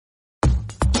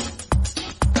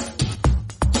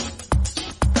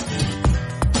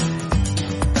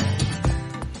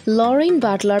Lauren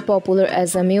Butler, popular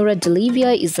as Amira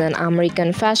Delivia, is an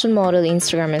American fashion model,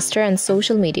 Instagrammer, and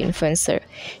social media influencer.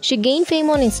 She gained fame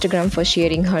on Instagram for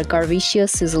sharing her curvaceous,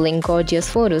 sizzling, gorgeous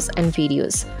photos and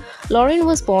videos. Lauren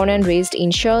was born and raised in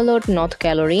Charlotte, North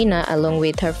Carolina, along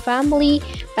with her family,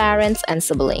 parents, and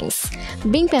siblings.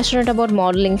 Being passionate about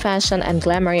modeling, fashion, and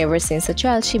glamour ever since a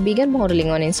child, she began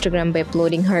modeling on Instagram by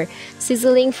uploading her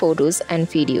sizzling photos and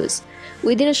videos.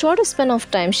 Within a short span of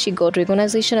time, she got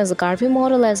recognition as a curvy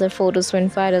model as her photos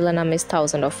went viral and amassed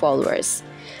thousands of followers.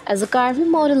 As a curvy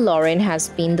model, Lauren has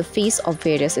been the face of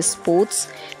various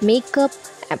sports, makeup,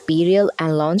 apparel,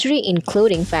 and lingerie,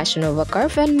 including Fashion Over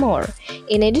Curve and more.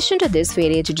 In addition to this,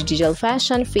 various digital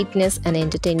fashion, fitness, and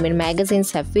entertainment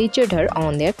magazines have featured her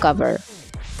on their cover.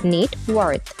 Net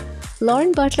worth.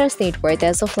 Lauren Butler's net worth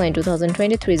as of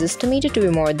 2023 is estimated to be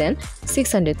more than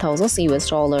 $600,000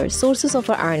 US. Sources of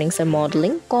her earnings are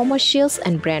modeling, commercials,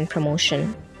 and brand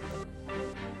promotion.